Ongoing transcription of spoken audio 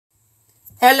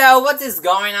Hello, what is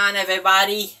going on,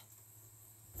 everybody?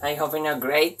 I'm having a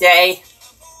great day.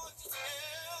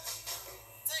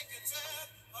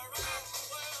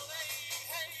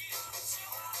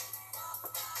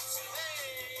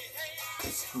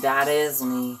 That is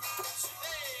me.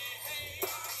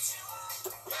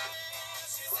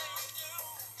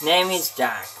 Name is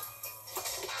Jack.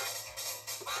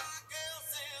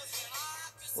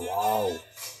 Wow.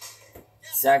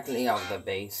 Exactly off the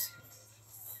base.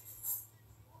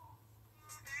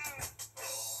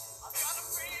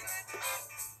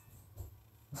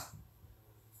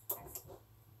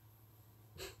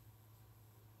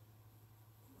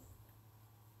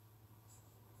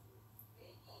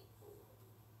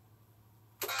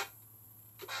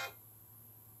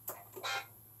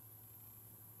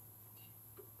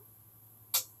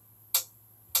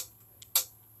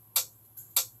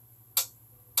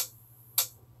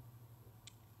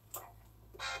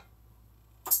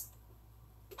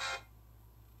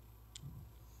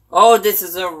 Oh, this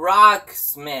is a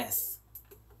rocksmith.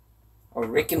 Or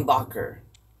Rickenbacker.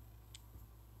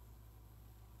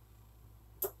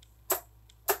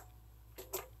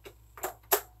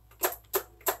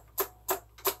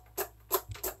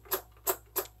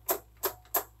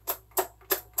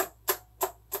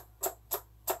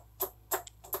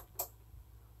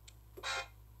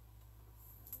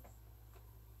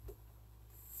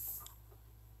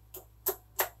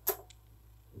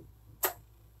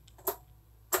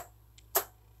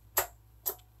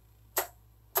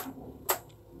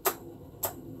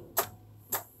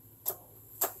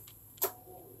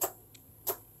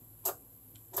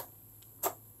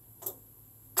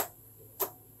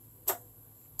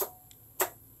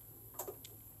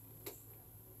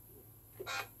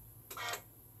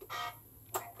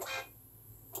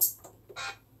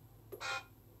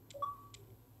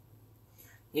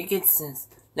 You can sense.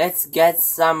 Let's get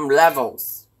some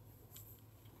levels.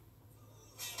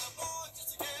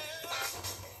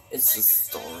 It's a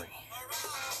story.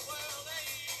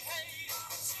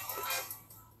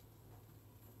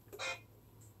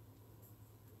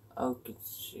 Oh, good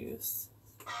shoes.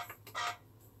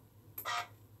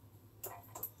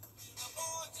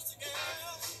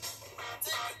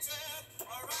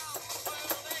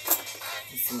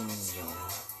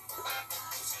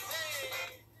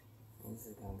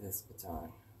 Music on this guitar.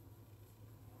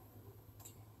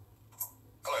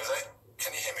 Hello there.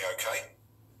 Can you hear me okay?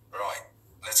 Right,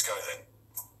 let's go then.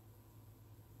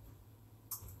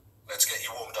 Let's get you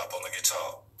warmed up on the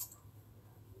guitar.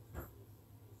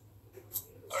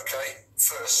 Okay,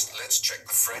 first let's check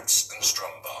the frets and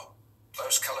strum bar.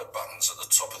 Those coloured buttons at the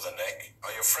top of the neck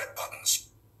are your fret buttons,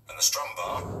 and the strum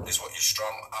bar is what you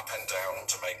strum up and down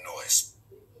to make noise.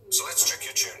 So let's check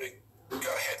your tuning. Go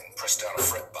ahead and press down a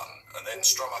fret button and then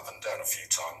strum up and down a few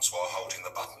times while holding the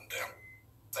button down.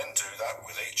 Then do that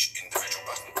with each individual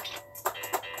button.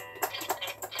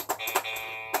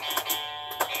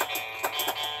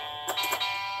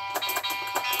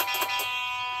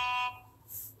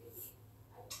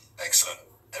 Excellent.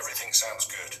 Everything sounds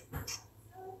good.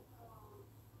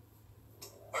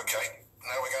 Okay,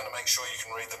 now we're going to make sure you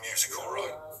can read the music all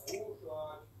right.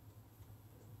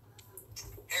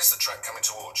 Here's the track coming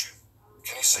towards you.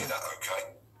 Can you see that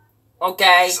okay?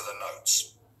 Okay. These are the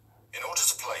notes. In order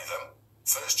to play them,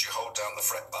 first you hold down the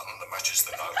fret button that matches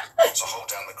the note, so hold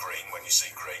down the green when you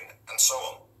see green, and so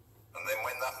on. And then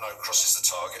when that note crosses the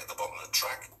target at the bottom of the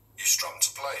track, you strum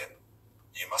to play it.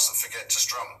 You mustn't forget to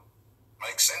strum.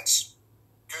 Make sense?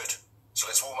 Good. So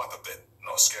let's warm up a bit,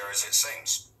 not as scary as it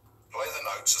seems. Play the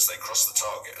notes as they cross the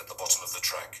target at the bottom of the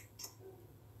track.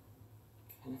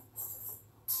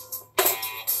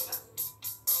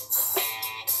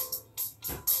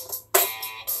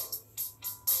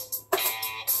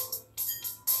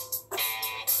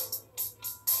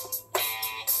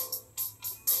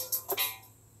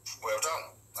 Well done.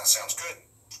 That sounds good.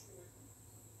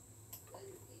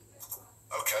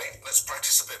 Okay, let's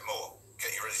practice a bit more.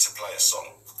 Get you ready to play a song.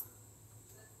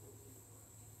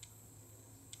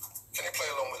 Can you play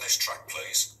along with this track,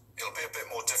 please? It'll be a bit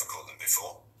more difficult than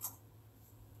before.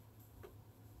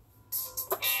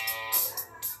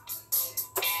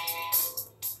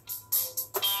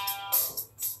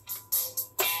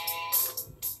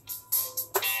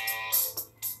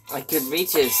 I could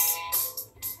reach his.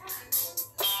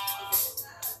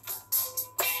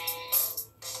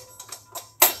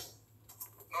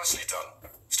 Nicely done.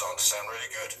 Starting to sound really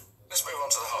good. Let's move on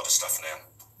to the harder stuff now.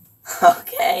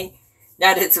 Okay.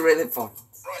 That is really fun.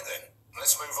 Right then,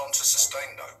 let's move on to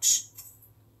sustained notes.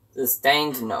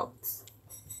 Sustained notes.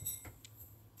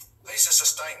 These are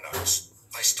sustained notes.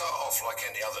 They start off like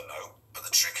any other note, but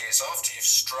the trick is after you've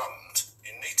strummed,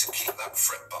 you need to keep that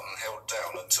fret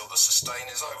sustain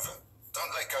is over.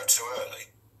 Don't let go too early.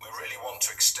 We really want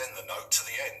to extend the note to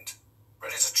the end.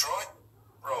 Ready to try?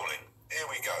 Rolling. Here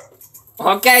we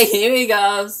go. Okay, here he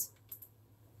goes.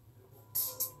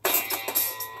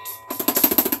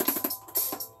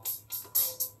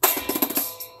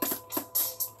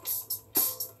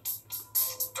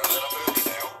 Don't let up early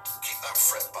now. Keep that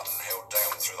fret button held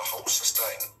down through the whole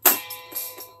sustain.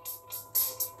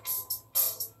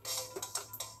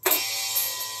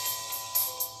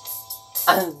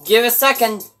 Give a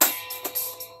second.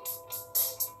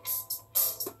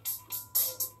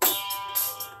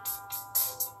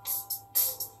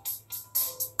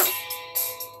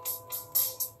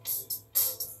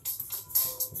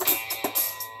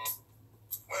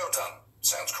 Well done.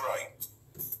 Sounds great.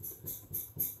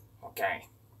 Okay.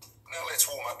 Now let's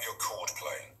warm up your chord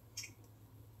playing.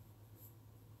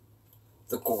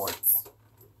 The chords.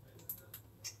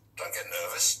 Don't get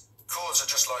nervous. Chords are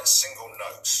just like single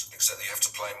notes, except that you have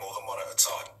to play more than one at a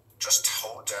time. Just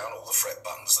hold down all the fret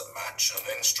buttons that match and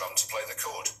then strum to play the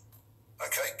chord.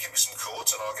 Okay, give me some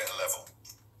chords and I'll get a level.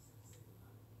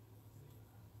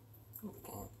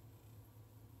 Okay.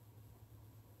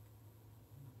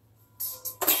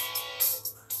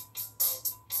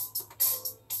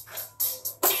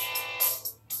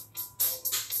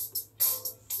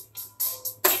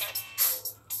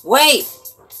 Wait!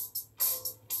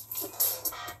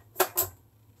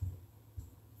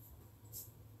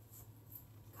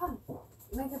 Come,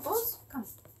 make a pause. Come.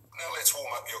 Now let's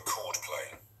warm up your chord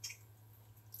playing.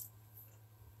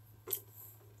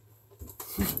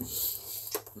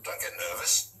 Don't get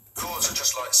nervous. Chords are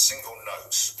just like single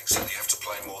notes, except that you have to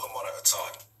play more than one at a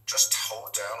time. Just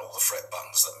hold down all the fret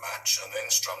buttons that match and then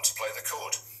strum to play the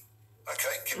chord.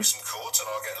 Okay, give me some chords and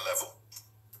I'll get a level.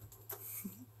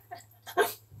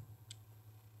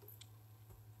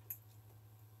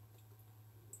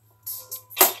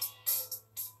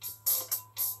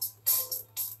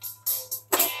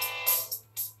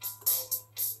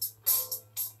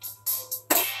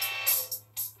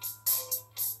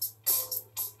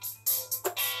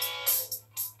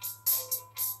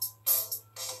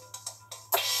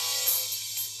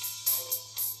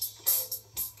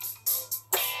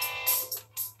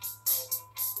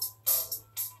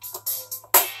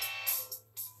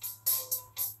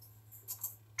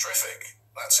 Terrific.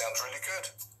 That sounds really good.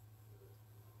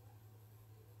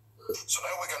 So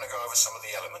now we're going to go over some of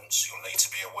the elements you'll need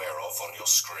to be aware of on your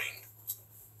screen.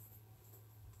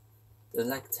 They're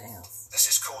like tails. This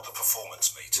is called the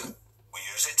performance meter. We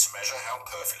use it to measure how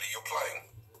perfectly you're playing.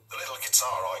 The little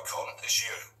guitar icon is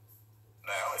you.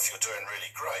 Now, if you're doing really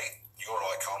great, your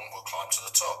icon will climb to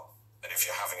the top. And if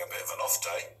you're having a bit of an off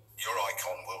day, your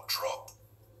icon will drop.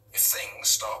 If things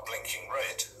start blinking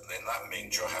red, then that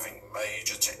means you're having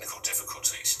major technical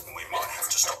difficulties and we might have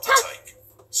to stop the take.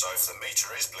 So if the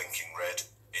meter is blinking red,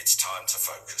 it's time to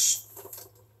focus.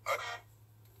 Okay.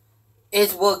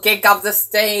 It will kick off the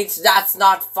stage, that's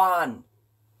not fun.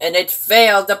 And it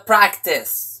failed the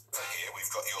practice. Over here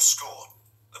we've got your score.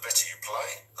 The better you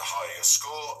play, the higher your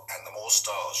score and the more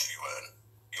stars you earn.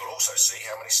 You'll also see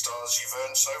how many stars you've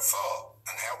earned so far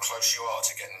and how close you are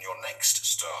to getting your next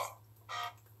star.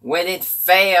 When it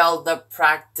failed the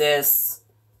practice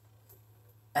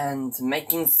and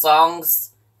making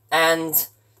songs and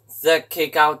they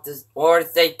kick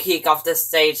off the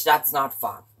stage, that's not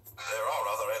fun. There are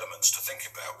other elements to think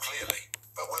about clearly,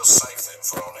 but we'll save them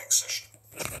for our next session.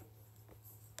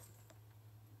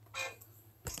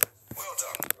 Well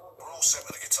done. We're all set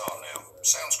with the guitar now.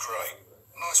 Sounds great.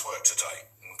 Nice work today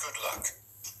and good luck.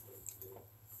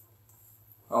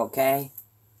 Okay.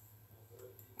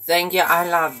 Thank you, I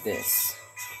love this.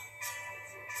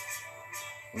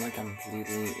 My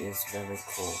completely is very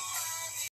cool.